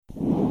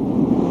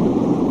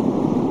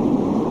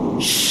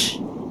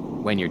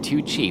when you're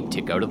too cheap to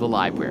go to the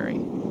library.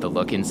 The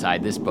look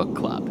inside this book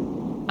club.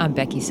 I'm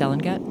Becky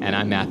Sellengut. And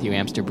I'm Matthew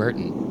Amster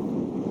Burton.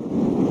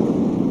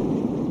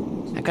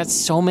 I've got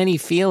so many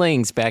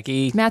feelings,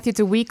 Becky. Matthew,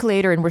 it's a week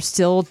later and we're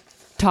still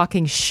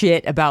talking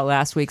shit about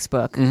last week's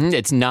book. Mm-hmm.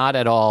 It's not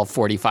at all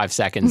 45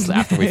 seconds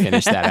after we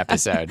finish that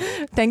episode.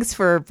 Thanks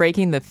for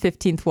breaking the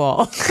 15th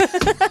wall.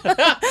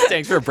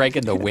 Thanks for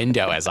breaking the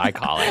window, as I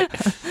call it.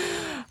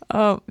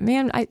 Oh,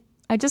 man,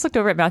 I just looked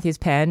over at Matthew's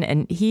pen,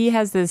 and he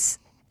has this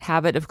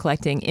habit of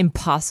collecting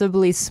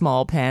impossibly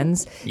small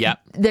pens. Yep.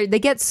 They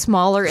get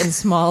smaller and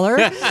smaller.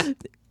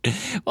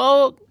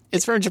 Well,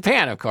 it's from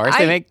Japan, of course.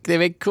 They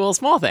make cool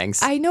small things.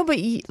 I know, but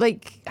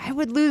I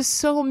would lose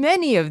so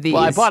many of these.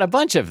 Well, I bought a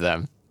bunch of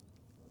them.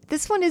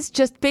 This one is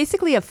just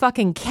basically a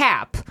fucking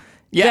cap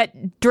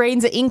that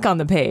drains ink on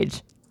the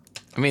page.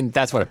 I mean,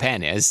 that's what a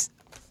pen is.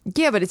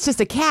 Yeah, but it's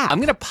just a cap. I'm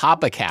going to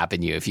pop a cap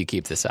in you if you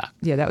keep this up.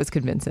 Yeah, that was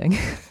convincing.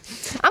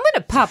 I'm going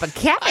to pop a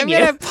cap in you.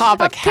 I'm going to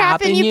pop a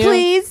cap in you,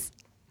 please.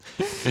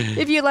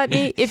 If you let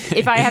me,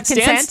 if I have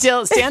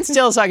consent. Stand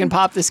still so I can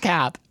pop this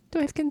cap. Do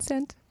I have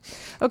consent?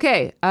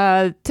 Okay,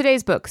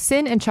 today's book,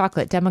 Sin and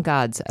Chocolate,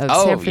 Demigods of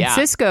San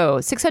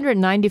Francisco.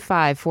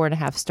 695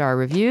 4.5-star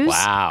reviews.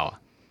 Wow.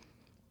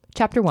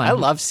 Chapter 1. I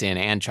love Sin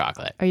and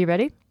Chocolate. Are you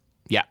ready?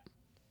 Yeah.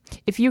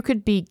 If you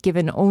could be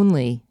given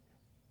only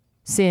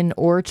sin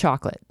or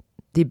chocolate,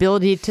 the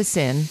ability to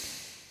sin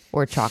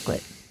or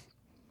chocolate.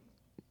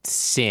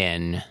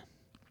 Sin.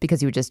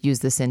 Because you would just use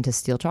the sin to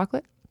steal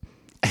chocolate?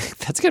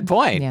 That's a good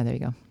point. Yeah, there you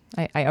go.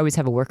 I always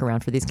have a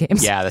workaround for these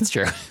games. Yeah, that's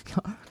true.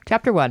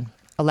 Chapter 1,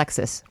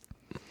 Alexis.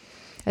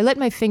 I let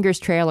my fingers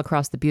trail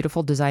across the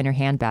beautiful designer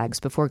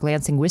handbags before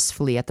glancing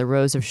wistfully at the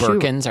rows of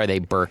Birkins. Are they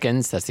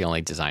Birkins? That's the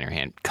only designer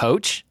hand.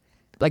 Coach?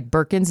 Like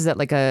Birkins? Is that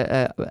like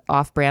a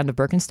off-brand of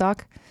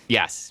Birkenstock?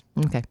 Yes.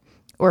 Okay.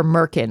 Or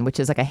Merkin, which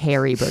is like a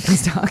hairy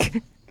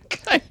Birkenstock.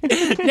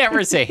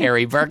 Never say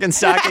hairy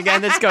Birkenstock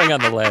again. That's going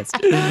on the list.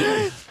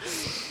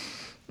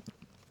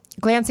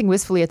 Glancing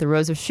wistfully at the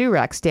rows of shoe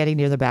racks standing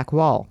near the back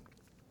wall.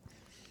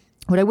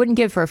 What I wouldn't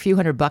give for a few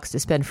 $100 to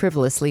spend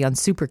frivolously on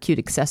super cute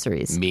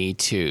accessories. Me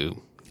too.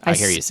 I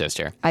hear you,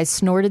 sister. I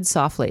snorted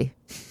softly.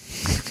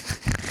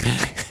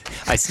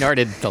 I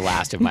snorted the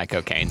last of my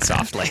cocaine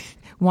softly.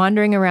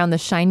 Wandering around the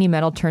shiny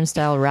metal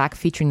turnstile rack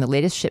featuring the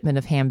latest shipment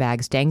of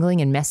handbags dangling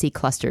in messy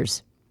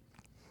clusters.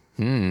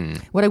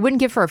 What I wouldn't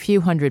give for a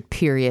few $100,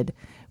 period.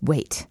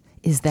 Wait,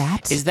 is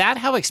that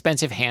how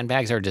expensive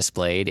handbags are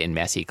displayed in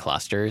messy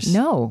clusters?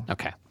 No.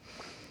 Okay.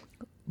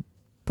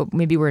 But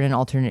maybe we're in an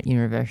alternate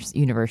universe.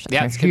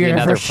 Yeah, it could be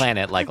another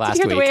planet like last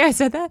week. Did you hear the way I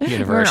said that?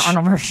 Universe. We're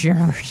in an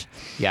universe.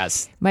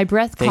 Yes. My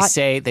breath caught...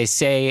 They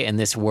say in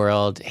this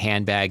world,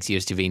 handbags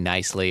used to be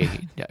nicely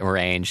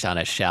arranged on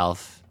a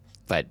shelf,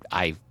 but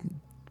I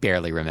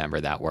barely remember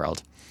that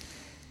world.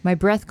 My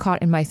breath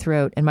caught in my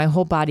throat, and my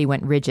whole body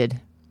went rigid.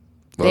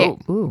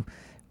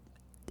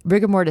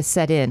 Rigor mortis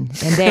set in,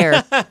 and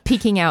there,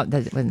 peeking out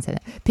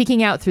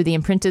through the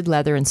imprinted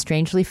leather and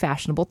strangely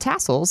fashionable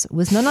tassels,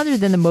 was none other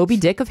than the Moby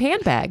Dick of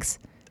handbags.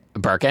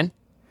 Birkin?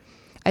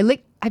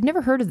 I've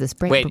never heard of this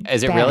brand. Wait,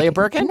 is it really a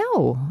Birkin?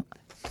 No.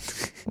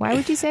 Why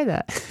would you say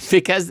that?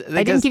 Because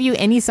I didn't give you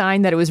any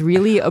sign that it was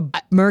really a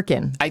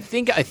Merkin. I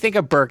think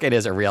a Birkin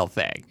is a real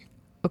thing.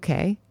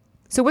 Okay.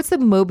 So what's the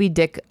Moby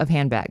Dick of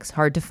handbags?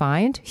 Hard to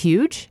find?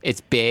 Huge? It's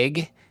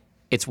big.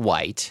 It's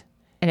white.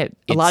 And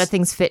a lot of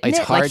things fit in it,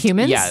 hard like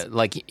humans? Yeah,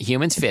 like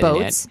humans fit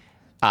Boats. in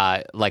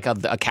it. Like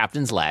a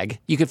captain's leg.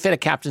 You could fit a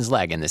captain's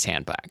leg in this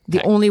handbag.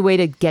 The only way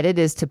to get it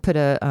is to put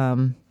a...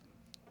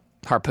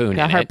 harpoon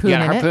in it. You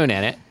got a harpoon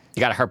in it. You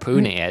got a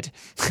harpoon in it.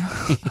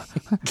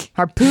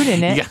 Harpoon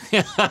in it?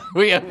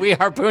 We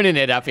harpooning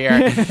it up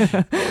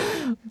here.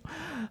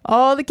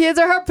 All the kids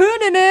are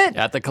harpooning it!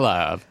 At the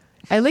club.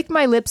 I licked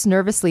my lips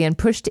nervously and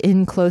pushed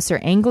in closer,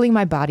 angling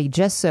my body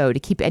just so to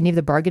keep any of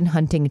the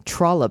bargain-hunting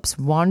trollops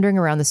wandering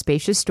around the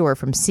spacious store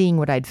from seeing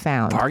what I'd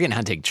found.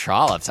 Bargain-hunting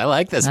trollops. I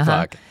like this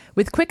book.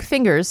 With quick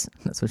fingers,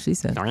 that's what she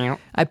said,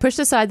 I pushed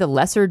aside the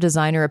lesser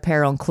designer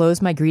apparel and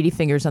closed my greedy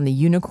fingers on the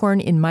unicorn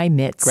in my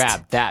midst.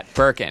 Grab that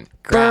Birkin.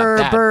 Grab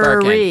that Birkin.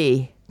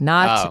 Burberry,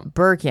 not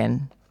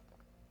Birkin.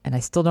 And I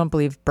still don't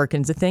believe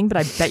Birkin's a thing, but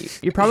I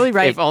bet you're probably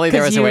right. If only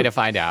there was a way to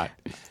find out.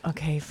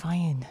 Okay,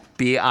 fine.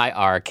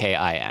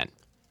 Birkin.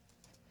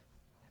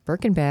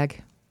 Birkin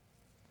bag.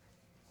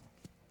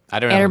 I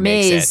don't know who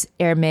makes it.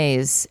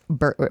 Hermes,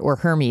 or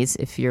Hermes,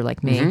 if you're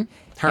like me. Mm-hmm.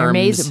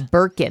 Hermes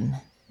Birkin.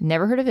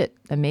 Never heard of it.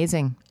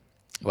 Amazing.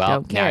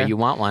 Well, now you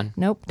want one.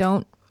 Nope,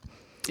 don't.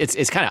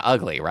 It's kind of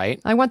ugly,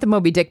 right? I want the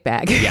Moby Dick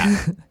bag.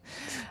 Yeah.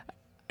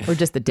 Or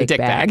just the dick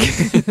bag.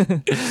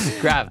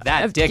 Grab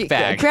that dick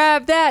bag.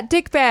 Grab that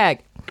dick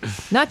bag.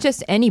 Not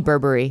just any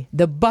Burberry.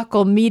 The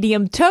buckle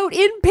medium tote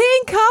in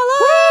pink color.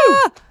 Woo!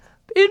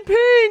 In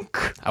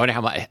pink. I wonder how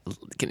much.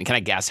 Can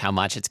I guess how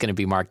much it's going to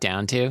be marked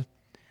down to?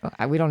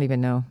 We don't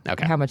even know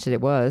Okay. how much it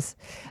was.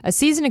 A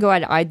season ago,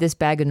 I'd eyed this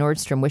bag of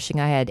Nordstrom, wishing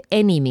I had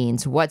any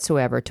means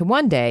whatsoever to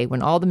one day,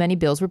 when all the many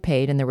bills were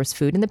paid and there was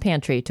food in the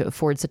pantry, to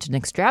afford such an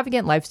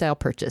extravagant lifestyle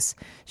purchase.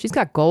 She's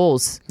got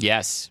goals.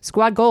 Yes.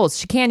 Squad goals.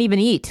 She can't even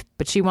eat,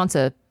 but she wants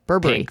a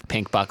Burberry.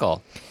 Pink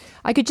buckle.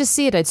 I could just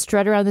see it. I'd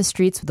strut around the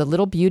streets with a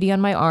little beauty on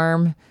my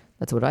arm.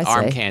 That's what I say.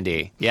 Arm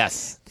candy.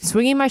 Yes.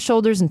 Swinging my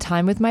shoulders in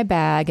time with my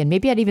bag, and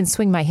maybe I'd even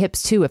swing my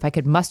hips too if I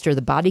could muster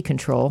the body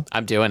control.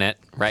 I'm doing it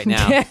right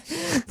now.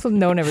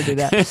 No one ever do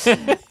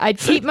that. I'd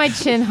keep my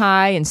chin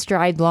high and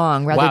stride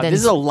long rather Wow, than...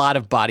 this is a lot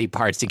of body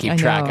parts to keep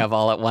track of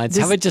all at once.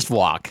 How about just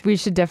walk? We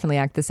should definitely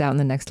act this out in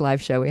the next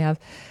live show we have.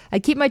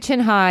 I'd keep my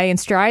chin high and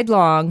stride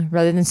long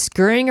rather than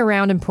scurrying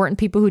around important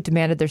people who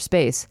demanded their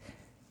space.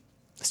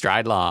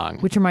 Stride long.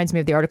 Which reminds me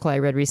of the article I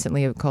read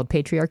recently called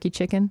Patriarchy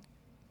Chicken.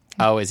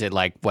 Oh, is it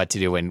like what to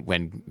do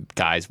when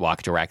guys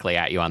walk directly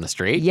at you on the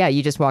street? Yeah,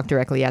 you just walk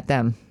directly at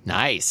them.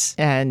 Nice.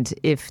 And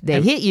if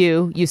they hit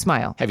you, you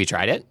smile. Have you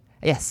tried it?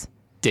 Yes.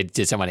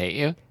 Did someone hit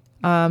you?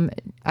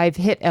 I've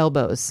hit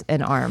elbows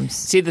and arms.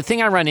 See, the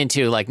thing I run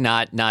into, like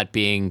not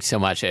being so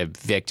much a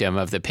victim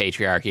of the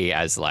patriarchy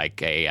as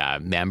like a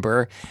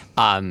member,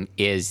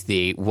 is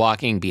the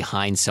walking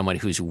behind someone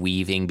who's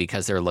weaving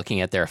because they're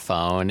looking at their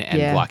phone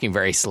and walking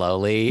very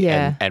slowly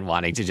and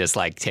wanting to just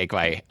like take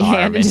my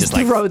arm and just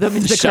like throw them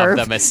into the shove curb.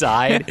 them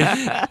aside.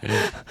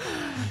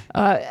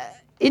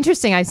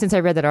 Interesting. Since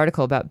I read that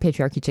article about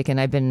Patriarchy Chicken,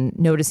 I've been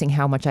noticing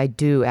how much I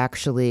do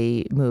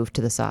actually move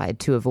to the side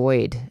to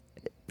avoid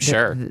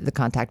the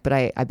contact, but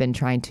I've been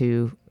trying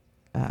to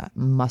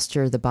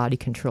muster the body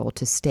control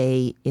to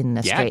stay in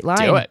a straight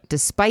line, do it.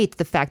 Despite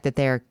the fact that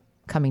they're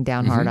coming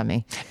down hard on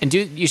me. And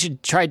you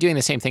should try doing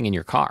the same thing in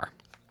your car.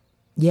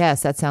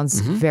 Yes, that sounds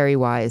very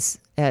wise.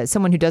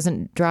 Someone who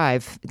doesn't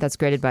drive, that's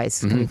great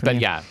advice. Coming from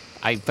But you.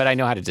 I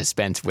know how to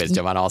dispense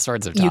wisdom on all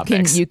sorts of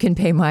topics. You can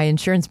pay my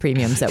insurance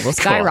premiums that will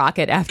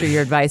skyrocket after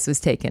your advice was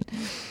taken.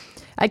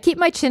 I'd keep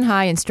my chin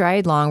high and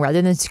stride long rather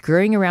than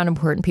scurrying around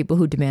important people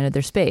who demanded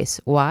their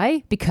space.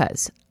 Why?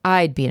 Because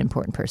I'd be an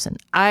important person.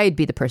 I'd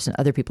be the person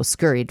other people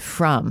scurried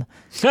from.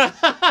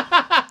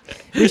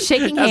 With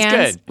shaking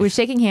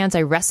hands,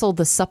 I wrestled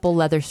the supple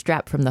leather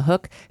strap from the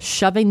hook,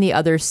 shoving the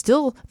other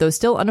those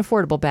still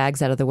unaffordable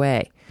bags out of the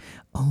way.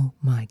 Oh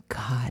my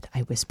God,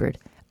 I whispered.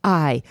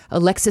 I,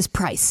 Alexis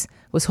Price,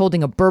 was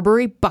holding a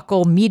Burberry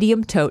buckle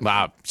medium tote.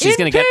 Wow, she's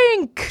gonna get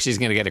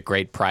a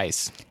great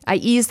price. I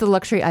eased the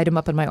luxury item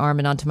up on my arm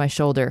and onto my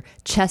shoulder,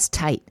 chest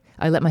tight.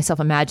 I let myself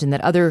imagine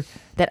that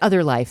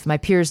other life. My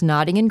peers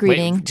nodding and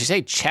greeting. Wait, did you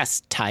say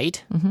chest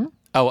tight? Mm-hmm.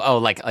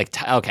 Oh,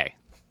 okay.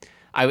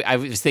 I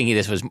was thinking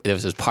this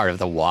was part of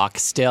the walk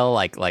still,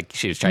 like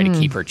she was trying to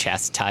keep her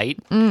chest tight.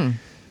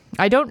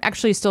 I don't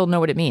actually still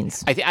know what it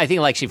means. I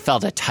think like she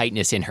felt a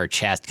tightness in her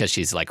chest because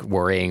she's like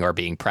worrying or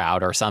being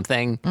proud or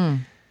something.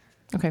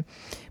 Okay.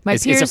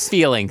 It's a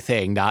feeling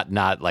thing,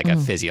 not like a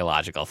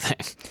physiological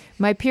thing.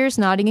 My peers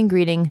nodding and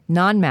greeting,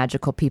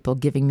 non-magical people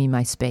giving me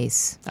my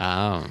space.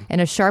 Oh. And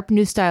a sharp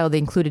new style that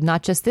included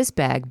not just this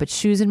bag, but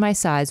shoes in my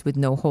size with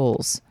no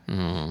holes.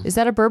 Is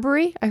that a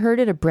Burberry? I heard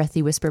it, a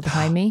breathy whisper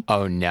behind me.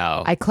 Oh,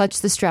 no. I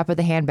clutched the strap of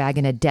the handbag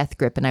in a death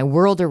grip, and I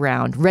whirled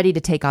around, ready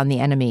to take on the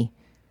enemy.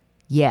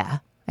 Yeah,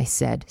 I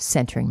said,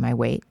 centering my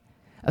weight.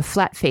 A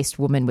flat-faced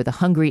woman with a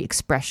hungry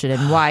expression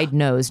and wide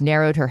nose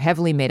narrowed her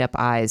heavily made-up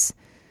eyes.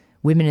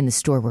 Women in the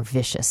store were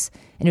vicious,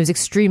 and it was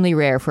extremely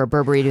rare for a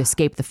Burberry to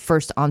escape the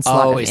first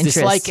onslaught of interest. Is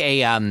this like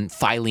a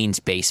Filene's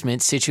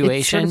Basement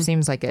situation? It sort of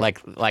seems like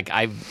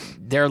it.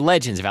 There are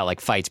legends about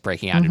like fights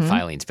breaking out in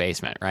Filene's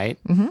Basement, right?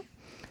 Mm-hmm.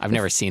 I've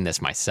never seen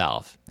this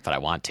myself, but I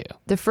want to.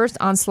 The first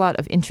onslaught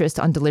of interest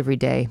on delivery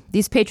day.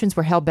 These patrons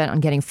were hell-bent on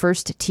getting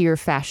first-tier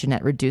fashion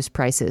at reduced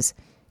prices.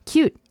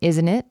 Cute,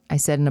 isn't it? I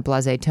said in a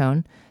blasé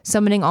tone.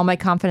 Summoning all my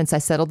confidence, I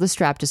settled the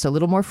strap just a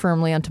little more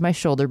firmly onto my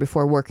shoulder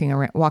before walking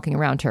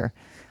around her.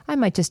 I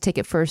might just take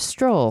it for a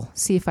stroll,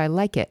 see if I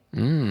like it.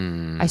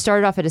 I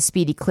started off at a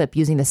speedy clip,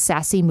 using the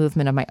sassy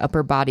movement of my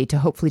upper body to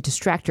hopefully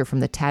distract her from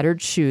the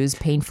tattered shoes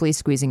painfully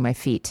squeezing my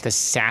feet. The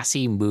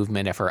sassy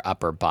movement of her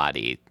upper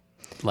body.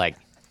 Like,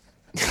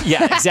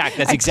 yeah, exactly.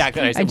 That's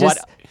exactly what I said.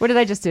 What did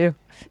I just do?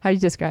 How do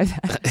you describe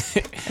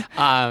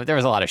that? There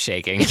was a lot of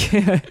shaking.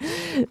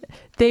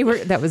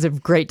 That was a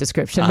great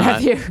description,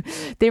 Matthew.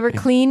 They were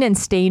clean and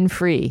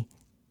stain-free.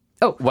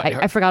 Oh,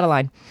 I forgot a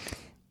line.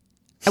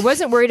 I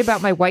wasn't worried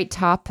about my white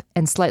top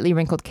and slightly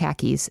wrinkled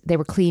khakis. They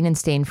were clean and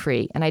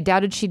stain-free, and I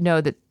doubted she'd know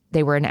that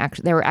they were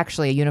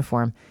actually a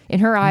uniform. In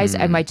her eyes,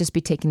 I might just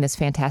be taking this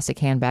fantastic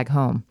handbag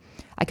home.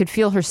 I could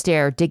feel her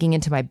stare digging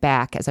into my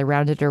back as I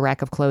rounded her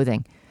rack of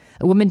clothing.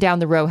 A woman down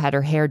the row had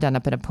her hair done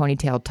up in a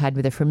ponytail tied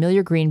with a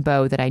familiar green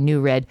bow that I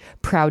knew read,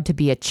 "Proud to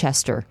be a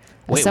Chester."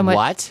 Wait,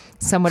 what?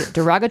 Somewhat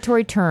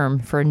derogatory term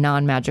for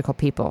non-magical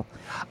people.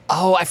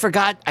 Oh, I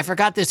forgot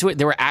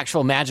there were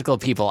actual magical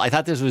people. I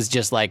thought this was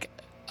just like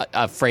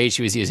a phrase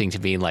she was using to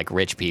mean like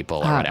rich people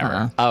or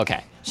whatever. Oh,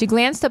 okay. She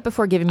glanced up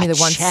before giving me the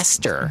one.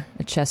 Chester.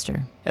 A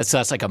Chester. So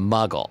that's like a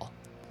muggle.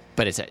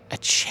 But it's a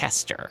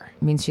Chester.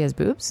 Means she has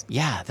boobs?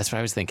 Yeah, that's what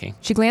I was thinking.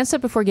 She glanced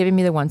up before giving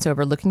me the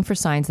once-over, looking for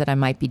signs that I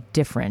might be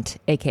different,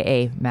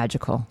 a.k.a.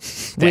 magical.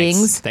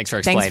 Wings. Thanks for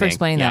explaining. Thanks for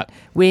explaining Yep. that.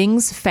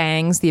 Wings,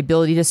 fangs, the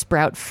ability to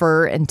sprout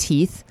fur and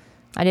teeth.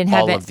 I didn't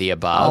have All of the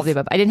above. All of the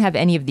above. I didn't have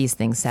any of these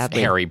things,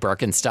 sadly. Harry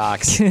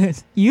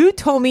Birkenstocks. You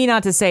told me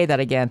not to say that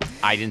again.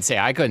 I didn't say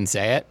I couldn't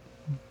say it.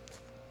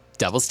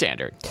 Double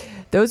standard.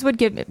 Those would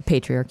give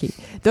patriarchy.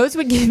 Those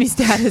would give me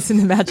status in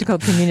the magical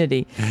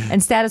community,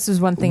 and status was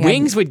one thing.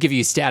 Wings would give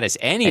you status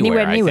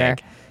anywhere. I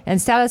think.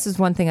 And status is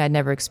one thing I'd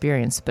never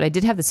experienced. But I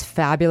did have this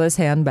fabulous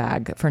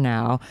handbag for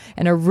now,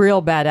 and a real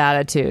bad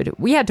attitude.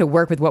 We had to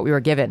work with what we were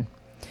given.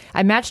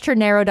 I matched her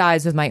narrowed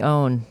eyes with my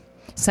own,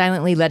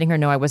 silently letting her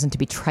know I wasn't to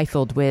be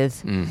trifled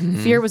with. Mm-hmm.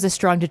 Fear was a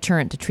strong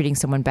deterrent to treating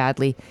someone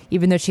badly,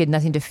 even though she had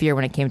nothing to fear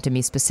when it came to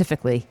me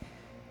specifically.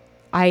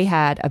 I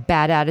had a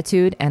bad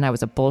attitude and I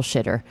was a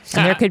bullshitter.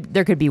 And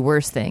there could be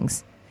worse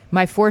things.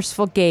 My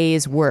forceful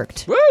gaze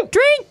worked. Woo!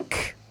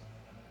 Drink!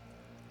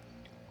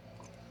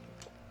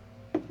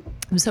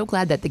 I'm so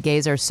glad that the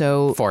gays are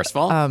so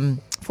Forceful.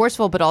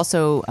 but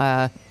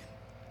also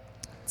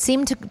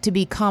seem to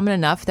be common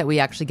enough that we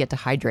actually get to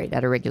hydrate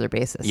at a regular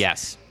basis.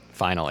 Yes,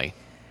 finally.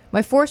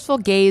 My forceful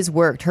gaze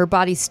worked. Her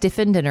body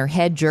stiffened and her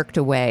head jerked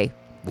away.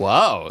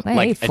 Whoa. Hey,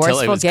 Like until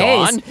it was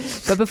gaze. gone?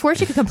 But before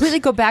she could completely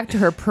go back to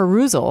her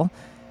perusal,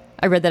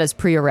 I read that as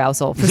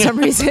pre-arousal for some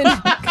reason.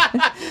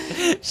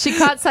 She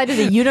caught sight of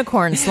the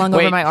unicorn slung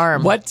over my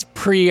arm. What's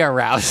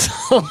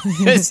pre-arousal?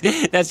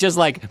 That's just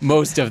like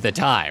most of the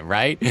time,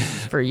 right?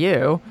 For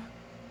you.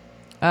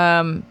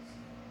 Okay,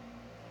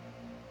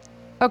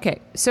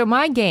 so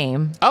my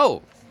game.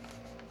 Oh.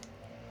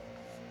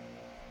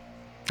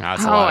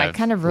 That's a Oh, lot I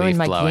kind of ruined leaf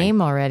my blowing.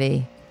 game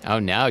already. Oh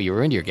no, you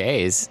ruined your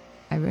gaze.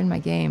 I ruined my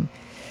game.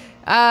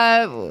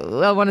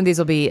 Well, one of these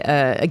will be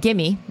a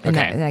gimme in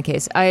that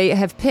case. I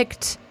have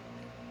picked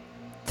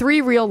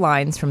 3 real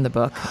lines from the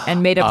book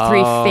and made up 3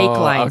 fake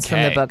lines from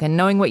the okay. book. And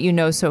knowing what you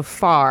know so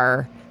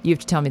far, you have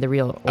to tell me the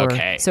real or.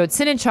 Okay. So it's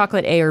Sin and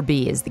Chocolate, A or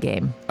B is the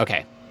game.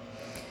 Okay.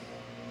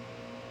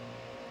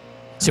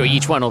 So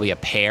each one will be a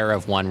pair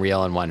of one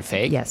real and one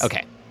fake? Yes.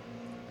 Okay.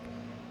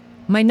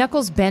 My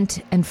knuckles bent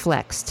and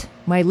flexed.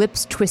 My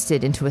lips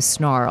twisted into a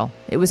snarl.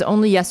 It was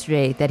only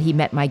yesterday that he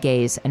met my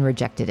gaze and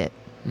rejected it.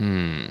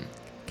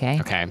 Okay?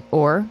 Okay.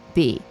 Or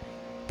B.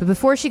 But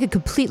before she could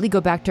completely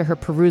go back to her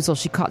perusal,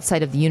 she caught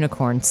sight of the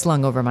unicorn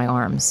slung over my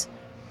arms.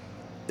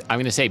 I'm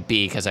going to say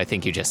B because I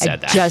think you just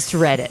said that. Just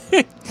read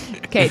it.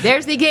 Okay,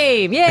 there's the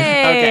game. Yay!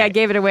 Okay. I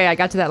gave it away. I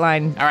got to that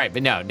line All right,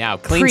 but no, now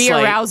clean slate.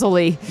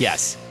 pre-arousally.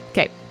 Yes.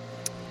 Okay.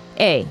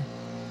 A.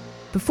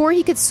 Before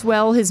he could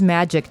swell his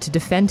magic to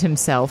defend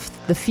himself,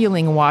 the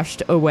feeling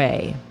washed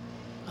away.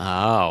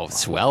 Oh,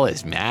 swell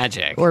is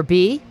magic. Or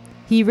B.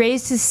 He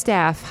raised his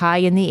staff high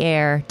in the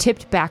air,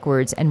 tipped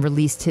backwards, and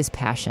released his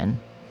passion.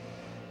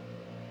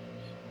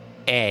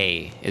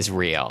 A is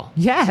real.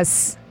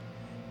 Yes.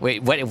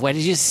 Wait, what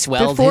did you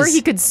swell Before his...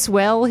 he could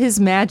swell his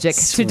magic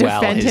to Swell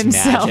defend his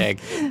himself. magic.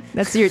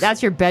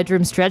 That's your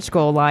bedroom stretch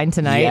goal line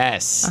tonight.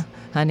 Yes.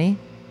 Honey,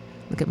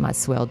 look at my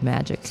swelled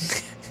magic.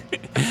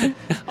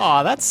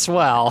 Oh, that's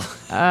swell.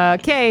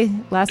 Okay,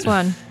 last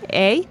one.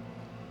 A.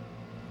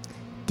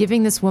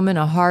 Giving this woman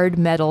a hard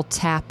metal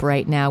tap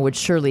right now would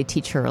surely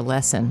teach her a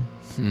lesson.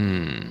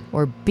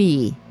 Or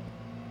B.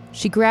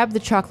 She grabbed the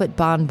chocolate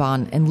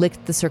bonbon and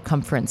licked the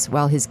circumference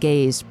while his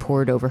gaze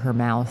poured over her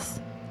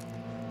mouth.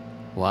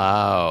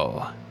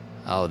 Whoa.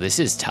 Oh, this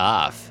is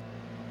tough.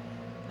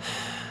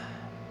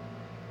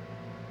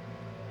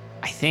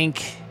 I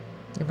think,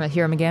 You want to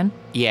hear him again?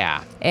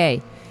 yeah.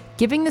 A.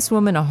 Giving this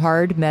woman a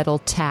hard metal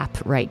tap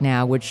right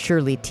now would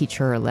surely teach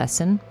her a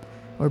lesson.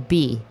 Or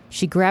B.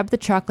 She grabbed the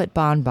chocolate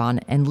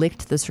bonbon and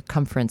licked the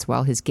circumference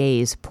while his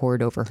gaze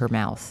poured over her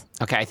mouth.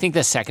 Okay, I think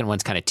the second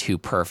one's kind of too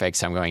perfect,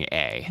 so I'm going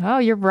A. Oh,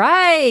 you're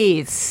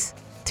right.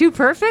 Too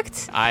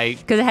perfect?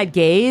 Because it had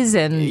gaze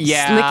and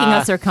Yeah. licking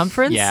a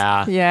circumference?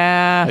 Yeah.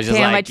 Yeah. I was just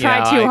Damn, like, I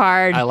tried too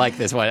hard. I like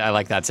this one. I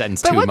like that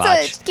sentence but too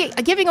what's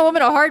much. giving a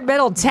woman a hard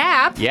metal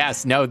tap?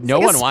 Yes, no like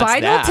one a wants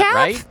spinal that, tap?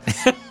 right?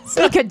 It's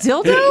like a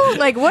dildo?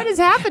 Like, what is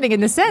happening in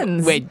the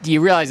sentence? Wait, do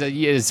you realize that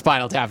a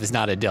spinal tap is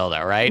not a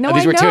dildo, right? No,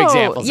 These I were two know.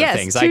 examples yes, of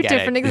things. two I get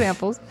different it.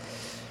 examples.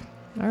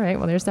 All right,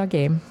 well, there's that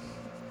game.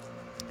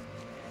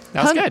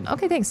 That was good.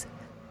 Okay, thanks.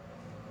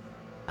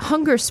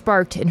 Hunger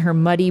sparked in her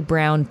muddy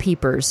brown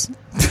peepers,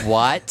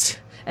 What?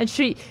 and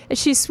she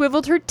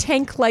swiveled her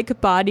tank-like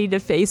body to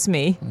face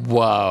me.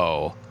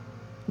 Whoa.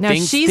 Now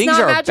Things she's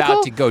not are magical,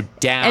 about to go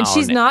down. and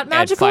she's not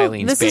magical. At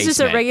Filene's This is just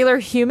a basement. regular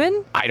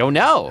human. I don't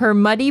know. Her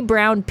muddy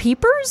brown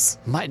peepers,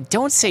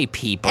 Don't say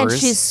peepers.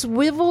 and she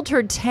swiveled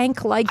her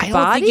tank-like I don't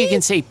body. think you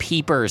can say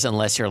peepers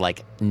unless you're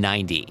like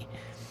 90.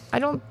 I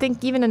don't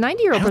think even a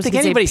 90-year-old I don't person think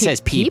can anybody say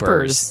says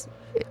peepers.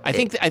 I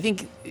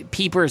think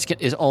peepers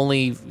is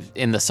only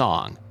in the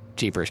song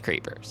Jeepers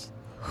Creepers.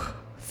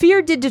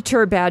 Fear did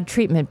deter bad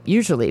treatment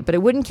usually, but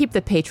it wouldn't keep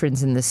the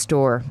patrons in the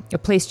store, a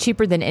place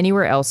cheaper than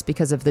anywhere else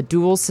because of the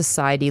dual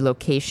society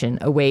location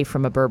away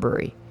from a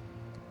Burberry.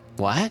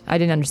 What? I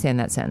didn't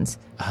understand that sentence.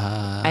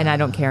 And I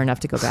don't care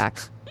enough to go back.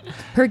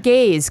 Her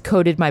gaze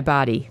coated my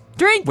body.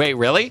 Drink! Wait,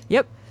 really?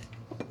 Yep.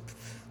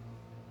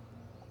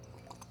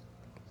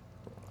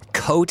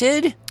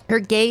 Coated? Her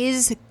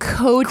gaze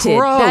coated.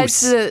 Gross.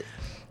 That's the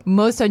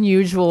most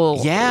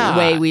unusual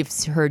way we've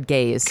heard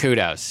gaze.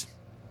 Kudos.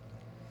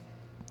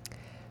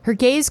 Her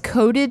gaze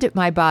coated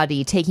my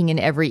body, taking in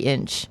every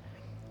inch.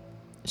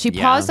 She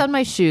paused on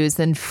my shoes,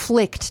 then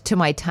flicked to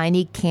my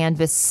tiny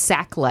canvas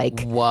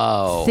sack-like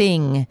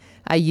thing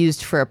I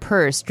used for a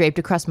purse draped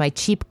across my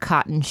cheap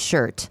cotton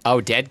shirt. Oh,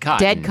 dead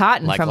cotton. Dead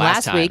cotton like from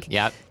last week.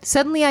 Yep.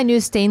 Suddenly I knew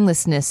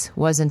stainlessness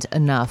wasn't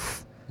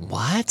enough.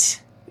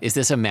 What? Is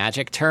this a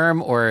magic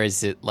term, or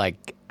is it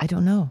like... I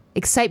don't know.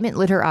 Excitement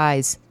lit her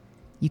eyes.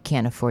 You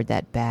can't afford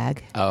that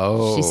bag,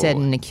 she said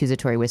in an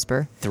accusatory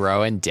whisper.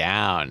 Throwing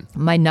down.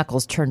 My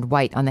knuckles turned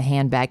white on the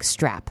handbag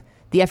strap.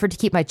 The effort to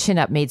keep my chin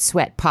up made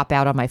sweat pop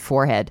out on my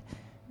forehead.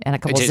 And a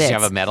couple zits. Did you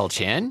have a metal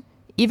chin?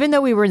 Even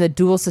though we were in the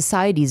dual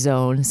society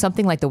zone,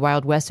 something like the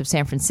Wild West of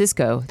San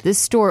Francisco, this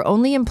store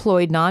only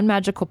employed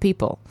non-magical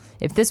people.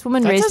 If this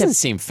woman doesn't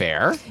seem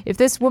fair. If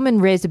this woman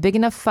raised a big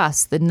enough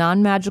fuss, the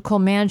non-magical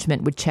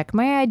management would check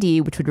my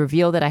ID, which would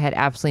reveal that I had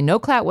absolutely no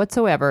clout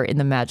whatsoever in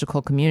the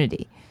magical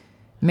community.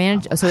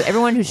 So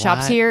everyone who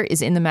shops here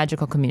is in the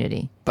magical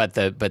community. But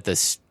the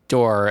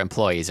store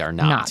employees are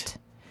not.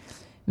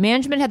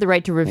 Management had the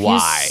right to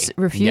refuse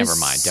Never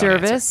mind.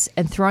 service,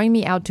 and throwing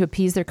me out to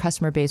appease their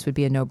customer base would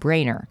be a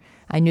no-brainer.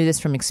 I knew this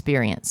from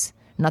experience.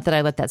 Not that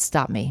I let that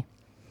stop me.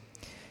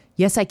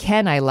 Yes, I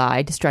can, I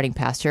lied, striding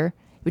past her.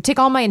 It would take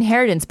all my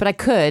inheritance, but I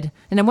could,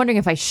 and I'm wondering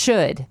if I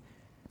should.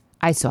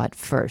 I saw it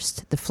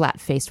first. The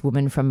flat-faced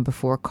woman from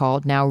before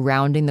called, now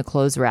rounding the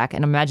clothes rack,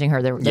 and imagining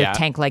her, their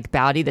tank-like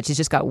body that she's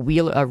just got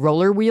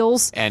roller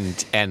wheels.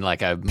 And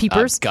like a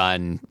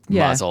gun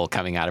muzzle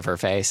coming out of her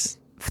face.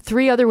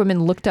 3 other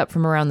women looked up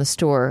from around the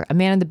store. A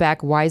man in the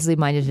back wisely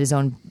minded his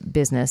own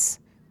business.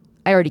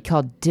 I already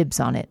called dibs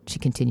on it, she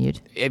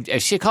continued.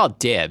 If she called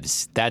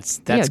dibs, that's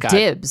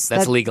dibs.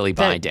 That's legally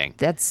binding.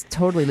 That's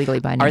totally legally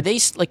binding. Are they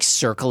like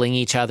circling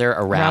each other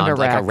around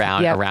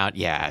around?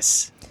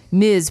 Yes.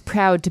 Ms.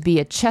 Proud to be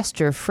a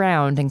Chester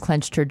frowned and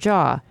clenched her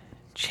jaw.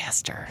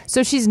 Chester.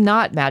 So she's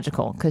not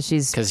magical because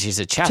she's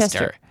a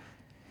Chester.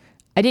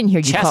 I didn't hear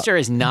you. Chester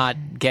is not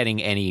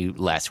getting any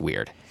less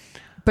weird.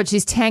 But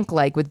she's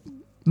tank-like with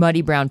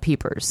muddy brown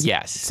peepers.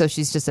 Yes. So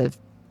she's just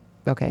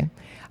okay.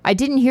 I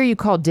didn't hear you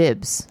call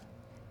dibs.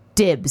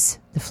 Dibs,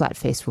 the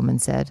flat-faced woman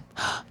said.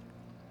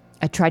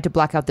 I tried to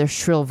block out their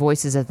shrill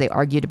voices as they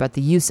argued about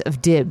the use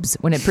of dibs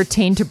when it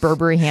pertained to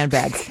Burberry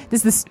handbags.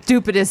 This is the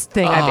stupidest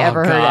thing I've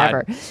ever heard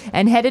ever.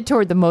 And headed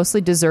toward the mostly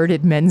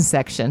deserted men's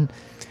section.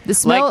 The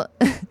smell...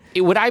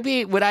 Would I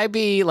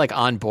be like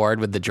on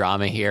board with the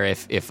drama here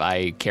if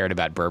I cared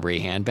about Burberry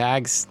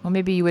handbags? Well,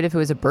 maybe you would if it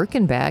was a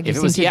Birkin bag. If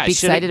it was, be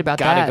excited about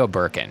that. Gotta go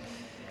Birkin.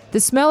 The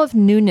smell of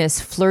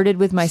newness flirted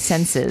with my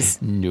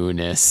senses.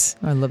 Newness.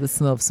 I love the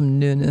smell of some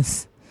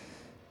newness.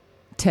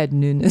 Ted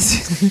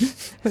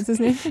Nunes. What's his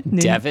name?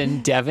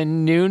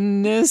 Devin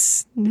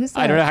Nunes?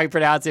 I don't know how you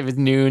pronounce it. If it's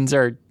Nunes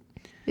or...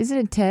 Isn't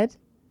it Ted?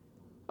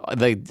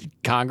 The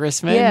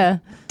congressman? Yeah.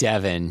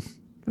 Devin.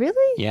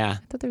 Really? Yeah.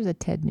 I thought there was a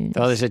Ted Nunes.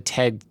 Oh, there's a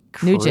Ted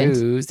Cruz.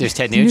 Nugent. There's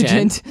Ted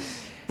Nugent.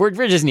 We're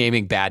just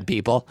naming bad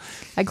people.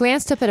 I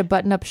glanced up at a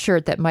button-up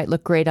shirt that might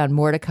look great on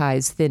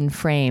Mordecai's thin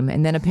frame,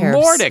 and then a pair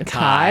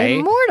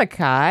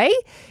Mordecai,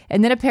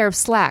 and then a pair of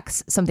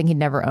slacks, something he'd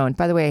never owned.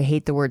 By the way, I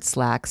hate the word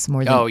slacks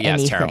more than anything.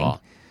 It's terrible.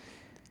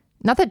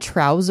 Not that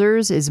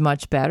trousers is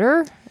much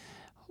better.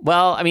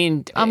 Well, I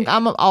mean,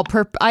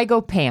 I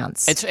go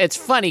pants. It's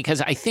funny because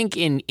I think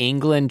in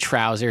England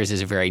trousers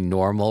is a very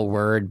normal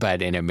word,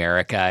 but in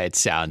America it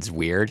sounds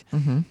weird.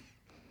 Mm-hmm.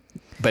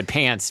 But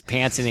pants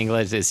in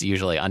English is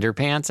usually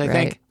underpants. I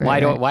think.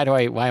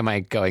 Why am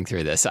I going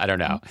through this? I don't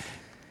know.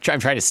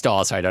 I'm trying to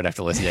stall so I don't have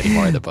to listen to any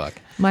more of the book.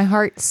 My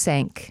heart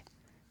sank.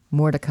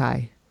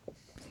 Mordecai.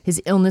 His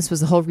illness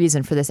was the whole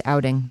reason for this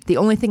outing. The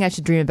only thing I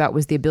should dream about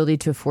was the ability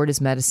to afford his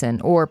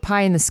medicine, or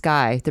pie in the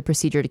sky, the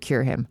procedure to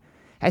cure him.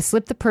 I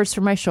slipped the purse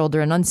from my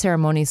shoulder and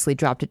unceremoniously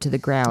dropped it to the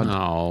ground.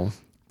 Oh.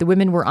 The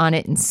women were on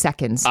it in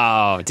seconds.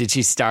 Oh, did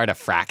she start a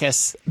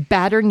fracas?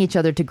 Battering each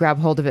other to grab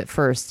hold of it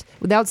first.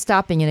 Without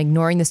stopping and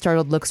ignoring the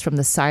startled looks from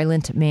the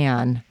silent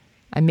man,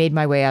 I made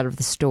my way out of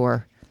the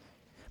store.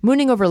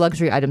 Mooning over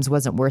luxury items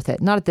wasn't worth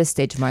it. Not at this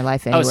stage of my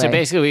life anyway. Oh, so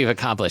basically we've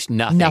accomplished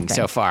nothing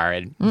so far,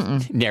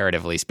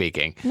 narratively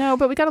speaking. No,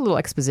 but we got a little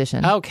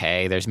exposition.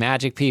 Okay, there's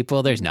magic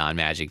people, there's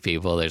non-magic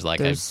people,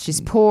 she's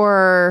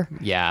poor.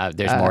 Yeah,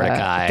 there's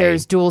Mordecai.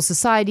 There's dual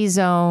society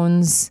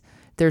zones.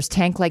 There's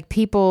tank-like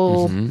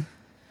people. Mm-hmm.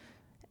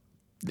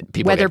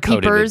 People get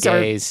coated with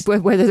gays.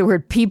 Whether the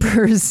word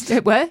peepers,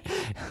 what?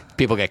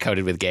 People get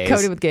coated with gays.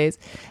 Coated with gays.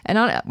 And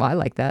I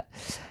like that.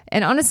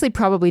 And honestly,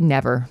 probably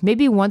never.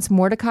 Maybe once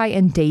Mordecai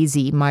and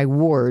Daisy, my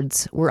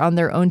wards, were on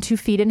their own 2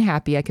 feet and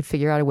happy, I could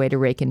figure out a way to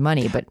rake in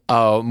money. But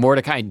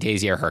Mordecai and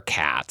Daisy are her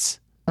cats.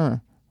 But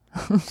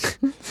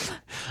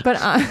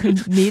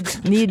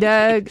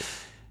need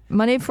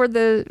money for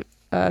the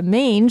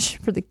mange,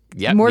 for the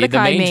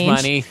Mordecai need the mange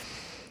money.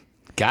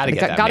 Gotta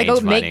get that Gotta mange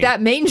go money. make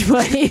that mange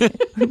money.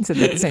 We said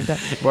that at the same time.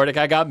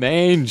 Mordecai got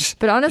mange.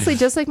 But honestly,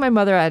 just like my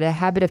mother, I had a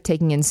habit of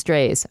taking in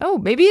strays. Oh,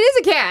 maybe it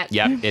is a cat.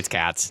 Yep, it's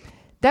cats.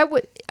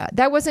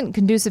 That wasn't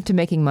conducive to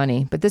making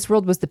money, but this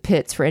world was the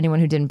pits for anyone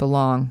who didn't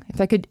belong.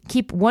 If I could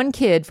keep one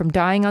kid from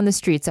dying on the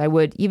streets, I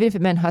would, even if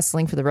it meant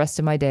hustling for the rest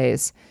of my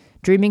days.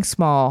 Dreaming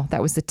small,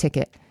 that was the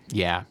ticket.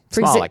 Yeah,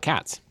 small like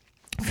cats.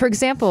 For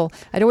example,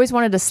 I'd always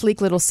wanted a sleek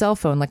little cell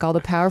phone like all the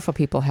powerful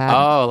people had.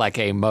 Oh, like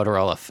a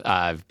Motorola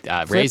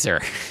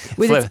Razr.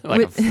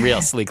 A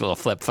real sleek little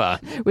flip phone.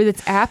 With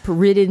its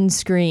app-ridden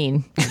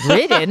screen.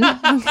 Ridden?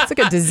 It's like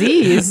a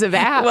disease of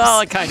apps.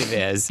 Well, it kind of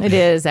is. It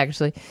is,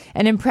 actually.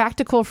 And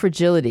impractical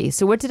fragility.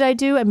 So what did I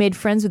do? I made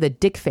friends with a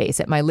dick face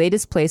at my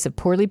latest place of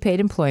poorly paid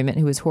employment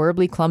who was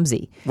horribly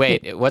clumsy.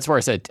 Wait, what's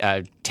worse, a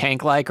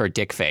tank-like or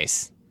dick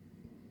face?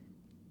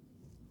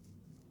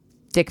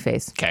 Dick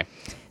face. Okay.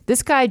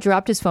 This guy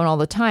dropped his phone all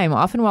the time,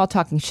 often while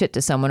talking shit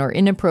to someone or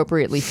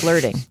inappropriately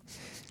flirting.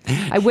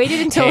 I waited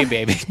until... Hey,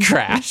 baby,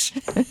 crash.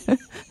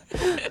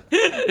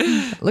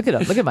 Look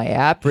at my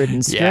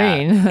app-ridden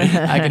screen.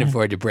 Yeah. I can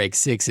afford to break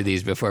 6 of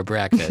these before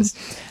breakfast.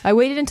 I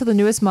waited until the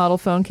newest model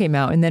phone came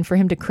out and then for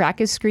him to crack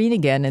his screen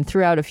again and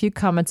threw out a few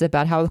comments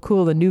about how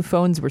cool the new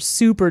phones were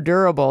super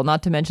durable,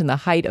 not to mention the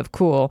height of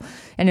cool.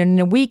 And in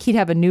a week, he'd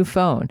have a new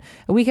phone.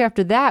 A week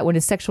after that, when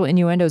his sexual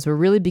innuendos were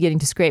really beginning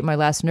to scrape my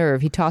last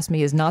nerve, he tossed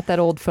me his not that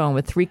old phone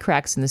with 3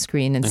 cracks in the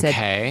screen and said,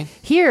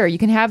 "Here, you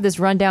can have this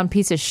rundown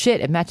piece of shit.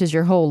 It matches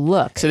your whole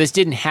look." So this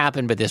didn't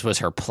happen, but this was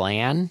her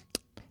plan?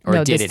 Or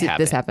no, did it happen?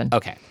 This happened.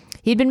 Okay.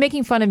 He'd been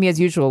making fun of me as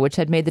usual, which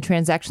had made the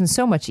transaction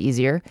so much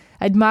easier.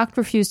 I'd mocked,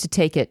 refused to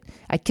take it.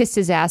 I kissed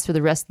his ass for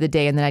the rest of the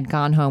day, and then I'd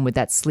gone home with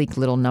that sleek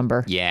little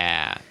number.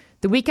 Yeah.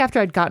 The week after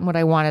I'd gotten what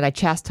I wanted, I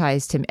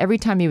chastised him every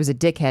time he was a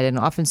dickhead and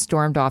often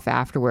stormed off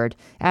afterward.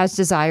 As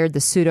desired,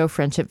 the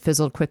pseudo-friendship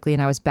fizzled quickly,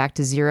 and I was back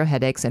to 0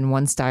 headaches and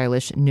one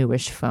stylish,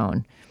 newish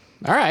phone.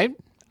 All right.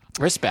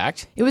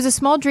 Respect. It was a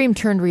small dream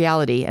turned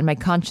reality, and my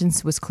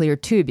conscience was clear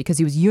too, because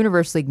he was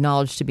universally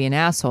acknowledged to be an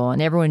asshole,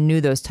 and everyone knew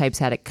those types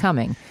had it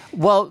coming.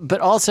 Well,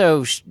 but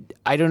also,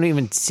 I don't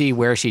even see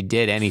where she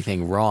did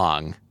anything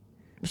wrong.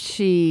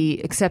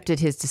 She accepted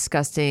his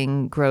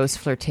disgusting, gross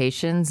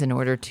flirtations in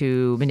order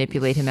to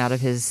manipulate him out of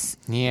his...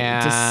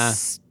 Yeah.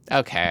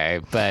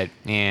 Okay, but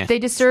yeah. They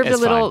deserved a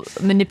little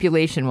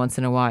manipulation once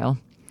in a while.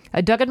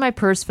 I dug in my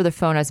purse for the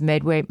phone as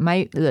made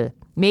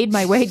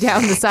my way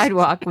down the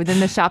sidewalk within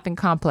the shopping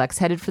complex,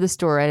 headed for the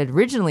store I had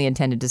originally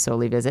intended to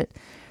solely visit.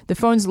 The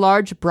phone's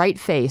large, bright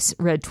face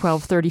read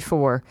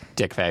 1234.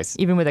 Dick face.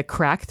 Even with a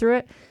crack through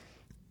it?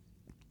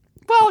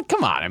 Well,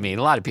 come on. I mean,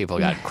 a lot of people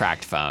got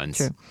cracked phones.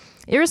 True.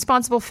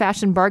 Irresponsible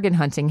fashion bargain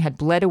hunting had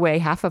bled away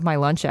half of my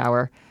lunch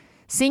hour.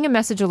 Seeing a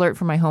message alert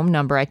from my home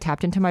number, I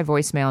tapped into my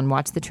voicemail and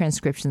watched the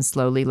transcription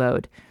slowly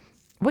load.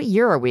 What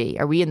year are we?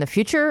 Are we in the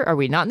future? Are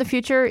we not in the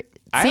future?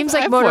 Seems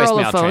like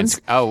Motorola phones.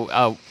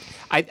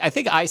 I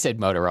think I said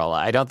Motorola.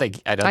 I don't.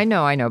 I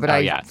know, but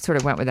I sort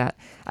of went with that.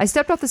 I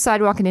stepped off the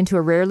sidewalk and into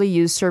a rarely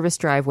used service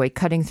driveway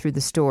cutting through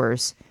the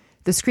stores.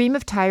 The scream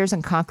of tires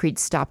on concrete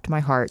stopped my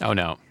heart. Oh,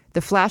 no.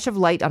 The flash of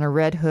light on a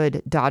red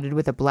hood dotted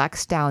with a black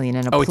stallion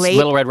and a plate. Oh, it's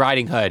Little Red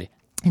Riding Hood.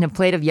 And a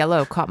plate of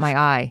yellow caught my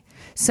eye.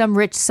 Some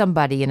rich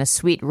somebody in a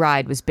sweet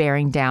ride was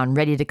bearing down,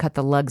 ready to cut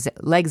the legs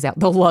out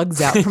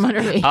from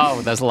under me.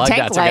 Oh, those lug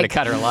nuts are going to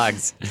cut her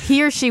lugs.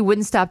 He or she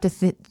wouldn't stop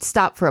to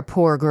stop for a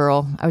poor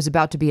girl. I was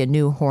about to be a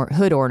new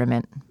hood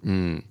ornament.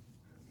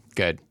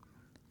 Good.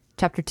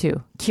 Chapter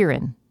 2.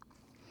 Kieran.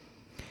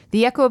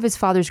 The echo of his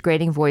father's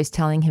grating voice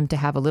telling him to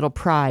have a little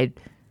pride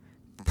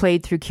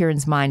played through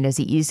Kieran's mind as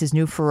he eased his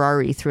new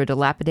Ferrari through a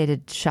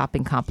dilapidated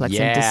shopping complex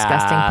in a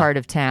disgusting part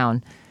of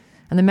town.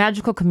 And the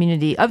magical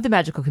community,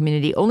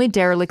 only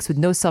derelicts with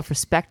no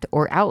self-respect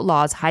or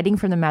outlaws hiding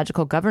from the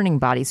magical governing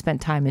body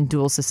spent time in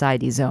dual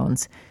society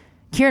zones.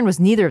 Kieran was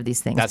neither of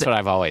these things. That's what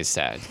I've always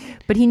said.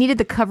 But he needed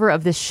the cover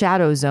of this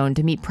shadow zone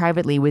to meet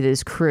privately with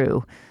his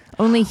crew.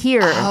 Only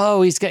here...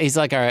 Oh, he's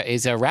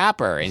a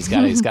rapper. He's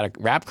got a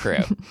rap crew.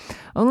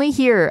 Only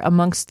here,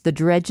 amongst the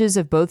dredges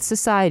of both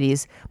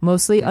societies,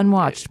 mostly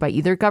unwatched by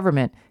either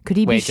government, could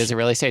he Wait, does it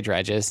really say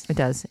dredges? It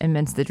does. It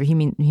meant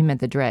he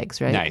meant the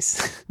dregs, right?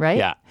 Nice. Right?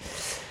 Yeah.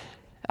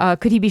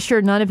 Could he be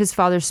sure none of his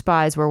father's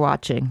spies were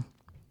watching?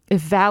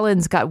 If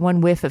Valens got one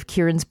whiff of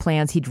Kieran's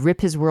plans, he'd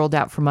rip his world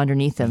out from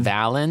underneath him.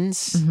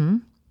 Valens? Mm-hmm.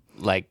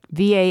 Like...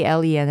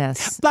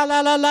 Valens. La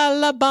la la la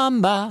la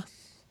bamba.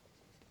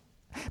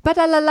 Ba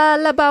la la la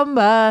la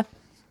bamba.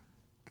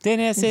 Te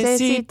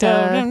necesito.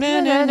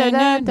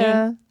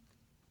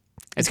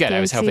 It's good. I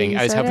was hoping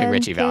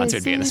Richie Valens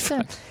would be in this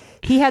film.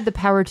 He had the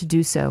power to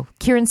do so.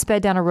 Kieran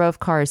sped down a row of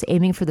cars,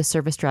 aiming for the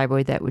service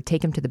driveway that would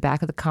take him to the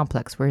back of the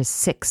complex where his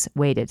 6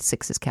 waited.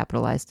 6 is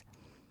capitalized.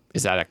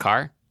 Is that a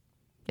car?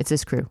 It's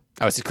his crew.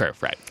 Oh, it's his crew,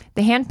 right.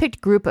 The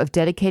hand-picked group of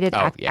dedicated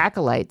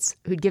acolytes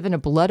who'd given a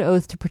blood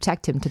oath to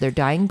protect him to their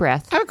dying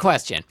breath. I have a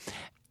question.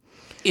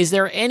 Is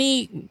there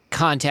any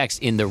context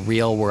in the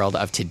real world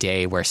of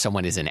today where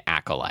someone is an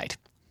acolyte?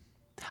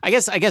 I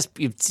guess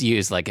it's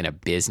used like in a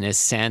business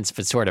sense,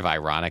 but sort of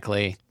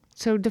ironically.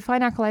 So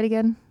define acolyte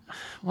again.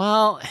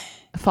 Well,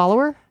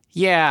 follower?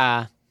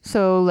 Yeah.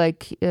 So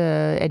like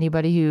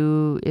anybody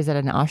who is at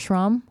an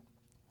ashram?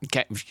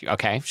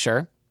 Okay,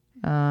 sure.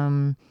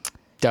 I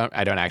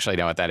don't actually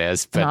know what that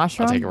is, but I'll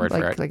take your word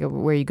for it. Like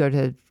where you go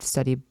to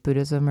study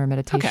Buddhism or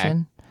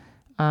meditation.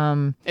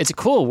 Okay. It's a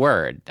cool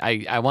word.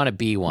 I want to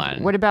be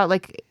one. What about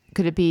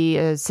could it be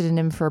a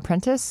synonym for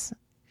apprentice?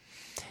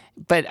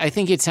 But I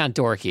think it'd sound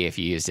dorky if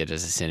you used it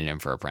as a synonym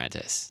for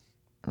apprentice.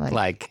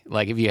 Like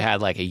if you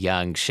had like a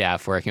young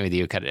chef working with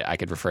you, I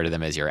could refer to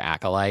them as your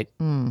acolyte.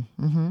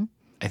 Mm-hmm.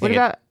 What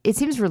about? It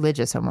seems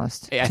religious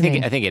almost. I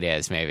think it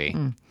is maybe.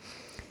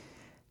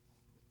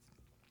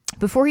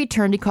 Before he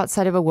turned, he caught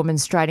sight of a woman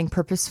striding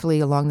purposefully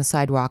along the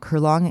sidewalk, her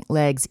long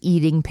legs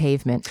eating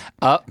pavement.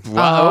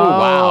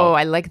 Wow!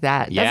 I like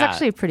that. Yeah. That's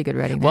actually a pretty good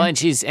writing. Well, and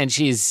she's.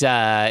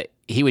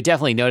 He would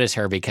definitely notice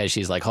her because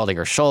she's like holding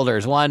her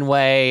shoulders one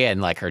way and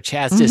like her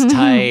chest is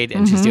tight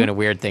and she's doing a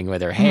weird thing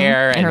with her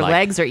hair and her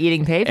legs are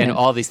eating pavement and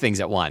all these things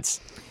at once.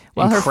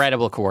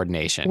 Incredible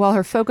coordination. While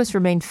her focus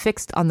remained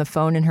fixed on the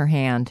phone in her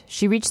hand,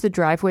 she reached the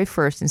driveway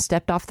first and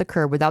stepped off the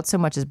curb without so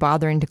much as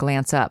bothering to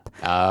glance up.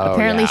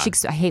 Apparently,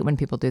 I hate when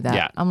people do that.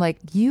 Yeah. I'm like,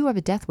 you have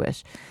a death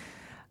wish.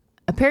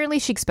 Apparently,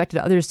 she expected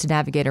others to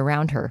navigate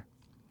around her.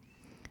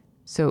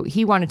 So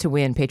he wanted to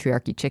win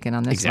patriarchy chicken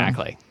on this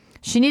Exactly. one.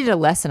 She needed a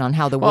lesson on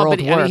how the world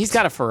works. I mean, he's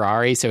got a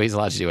Ferrari, so he's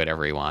allowed to do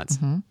whatever he wants.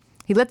 Mm-hmm.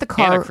 He let the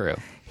car and a crew.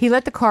 He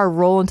let the car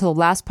roll until the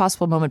last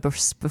possible moment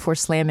before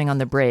slamming on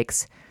the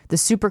brakes. The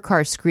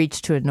supercar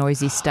screeched to a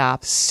noisy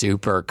stop.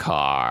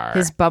 Supercar.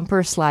 His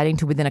bumper sliding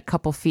to within a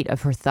couple feet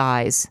of her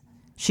thighs.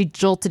 She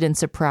jolted in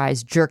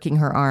surprise, jerking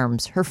her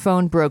arms. Her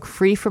phone broke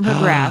free from her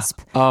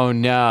grasp. Oh,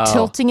 no.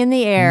 Tilting in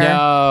the air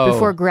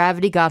before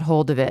gravity got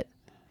hold of it.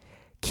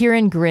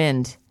 Kieran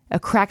grinned. A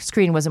cracked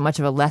screen wasn't much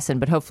of a lesson,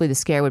 but hopefully the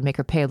scare would make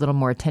her pay a little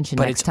more attention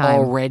next time. But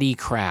it's already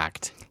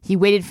cracked. He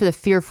waited for the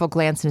fearful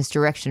glance in his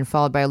direction,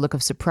 followed by a look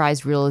of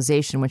surprised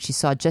realization when she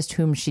saw just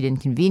whom she'd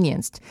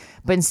inconvenienced.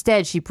 But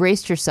instead, she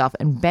braced herself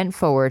and bent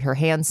forward, her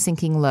hands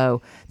sinking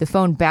low. The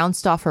phone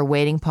bounced off her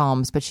waiting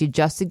palms, but she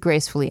adjusted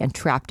gracefully and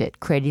trapped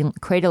it,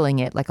 cradling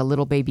it like a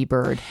little baby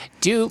bird.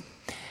 Do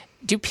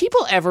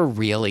people ever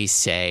really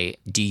say,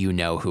 "Do you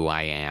know who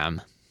I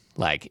am?"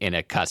 Like in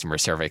a customer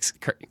service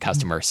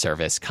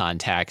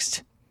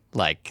context?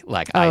 I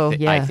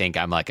think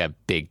I'm like a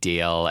big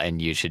deal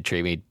and you should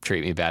treat me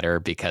better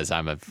because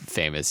I'm a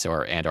famous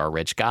or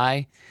rich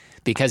guy.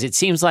 Because it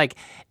seems like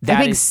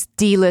I think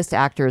D-list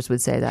actors would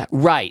say that.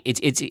 Right.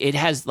 It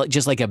has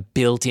just like a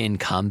built-in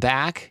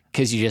comeback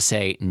because you just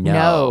say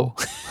no.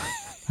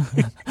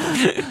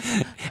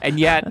 And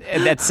yet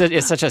it's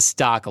such a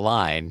stock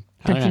line.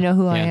 Don't you know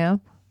who I am?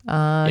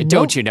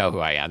 Don't you know who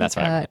I am? That's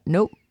what I meant.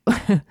 Nope.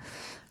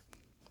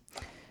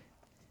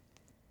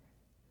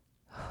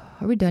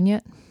 Are we done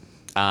yet?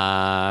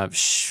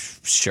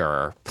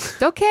 Sure.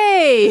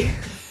 Okay.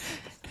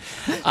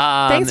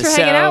 Thanks for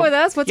hanging out with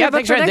us. What's up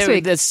for next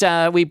week?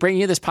 We bring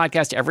you this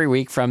podcast every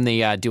week from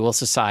the Dual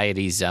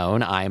Society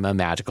Zone. I'm a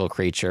magical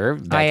creature.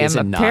 I am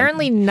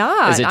apparently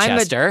not. I'm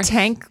a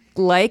tank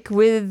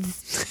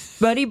with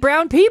Buddy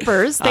Brown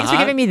Peepers. Thanks for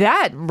giving me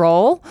that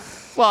role.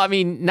 Well, I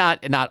mean, not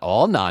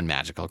all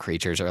non-magical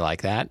creatures are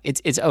like that.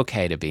 It's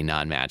okay to be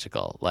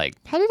non-magical. Like,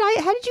 how did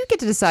you get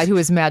to decide who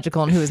is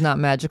magical and who is not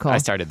magical? I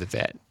started the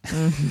bit.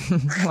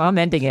 Well, I'm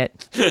ending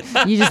it.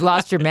 You just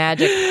lost your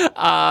magic.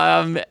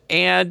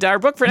 And our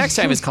book for next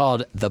time is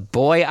called "The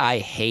Boy I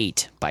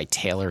Hate" by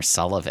Taylor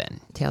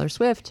Sullivan. Taylor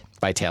Swift.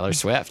 By Taylor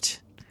Swift.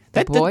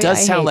 That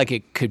does sound like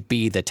it could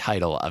be the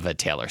title of a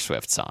Taylor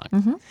Swift song.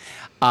 Mm-hmm.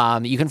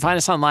 You can find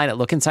us online at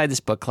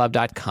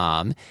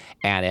lookinsidethisbookclub.com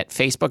and at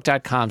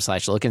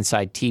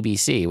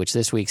facebook.com/lookinsidetbc, which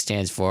this week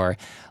stands for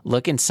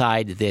Look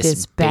Inside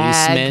This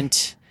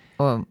Basement.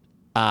 Basement.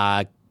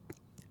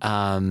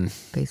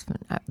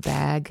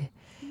 Bag.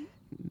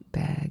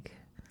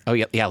 Oh,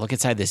 yeah. Look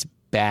Inside This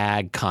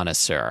Bag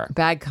Connoisseur.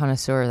 Bag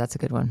Connoisseur. That's a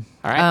good one.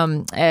 All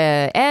right.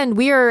 And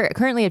we are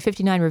currently at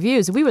 59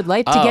 reviews. We would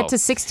like to get to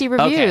 60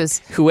 reviews.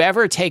 Okay.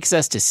 Whoever takes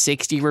us to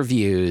 60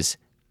 reviews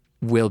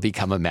will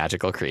become a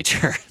magical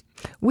creature.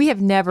 We have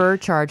never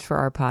charged for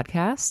our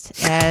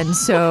podcast, and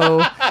so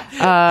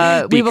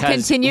we will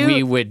continue.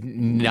 We would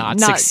not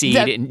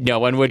succeed. No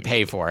one would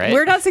pay for it.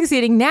 We're not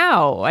succeeding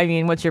now. I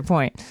mean, what's your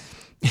point?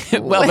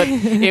 Well, but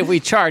if we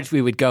charged,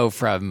 we would go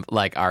from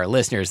like our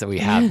listeners that we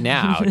have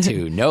now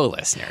to no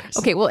listeners.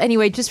 Okay. Well,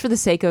 anyway, just for the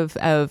sake of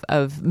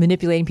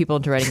manipulating people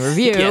into writing a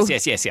review.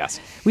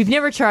 Yes. We've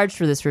never charged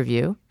for this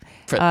review.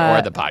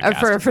 Or the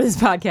podcast. For this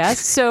podcast.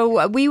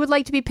 So we would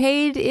like to be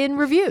paid in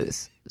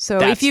reviews. So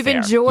if you've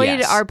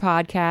enjoyed our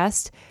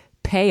podcast,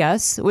 pay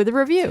us with a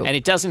review. And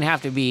it doesn't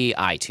have to be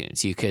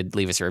iTunes. You could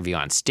leave us a review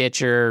on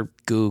Stitcher,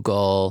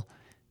 Google.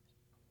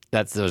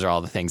 Those are all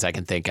the things I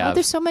can think of. Oh,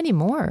 there's so many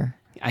more.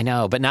 I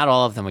know, but not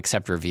all of them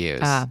accept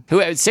reviews.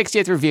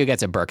 60th review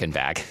gets a Birkin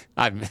bag.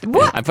 I'm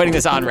putting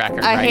this on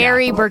record right now. A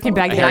hairy Birkin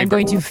bag that I'm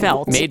going to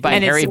felt. Made by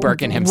Harry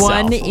Birkin himself.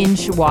 1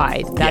 inch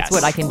wide. That's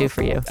what I can do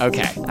for you.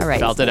 Okay. All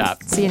right. Felt it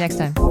up. See you next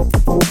time.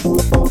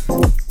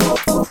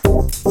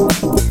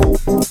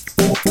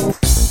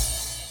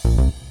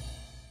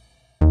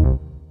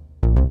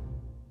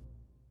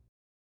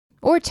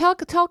 Or tell a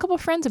couple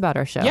friends about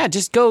our show. Yeah,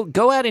 just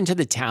go out into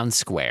the town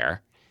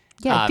square.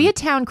 Yeah, be a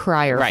town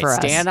crier right, for us.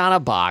 Stand on a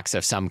box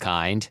of some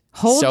kind,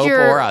 soap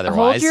or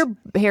otherwise. Hold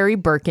your Harry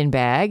Birkin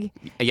bag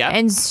Yeah.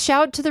 and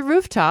shout to the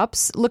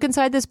rooftops, look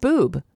inside this boob.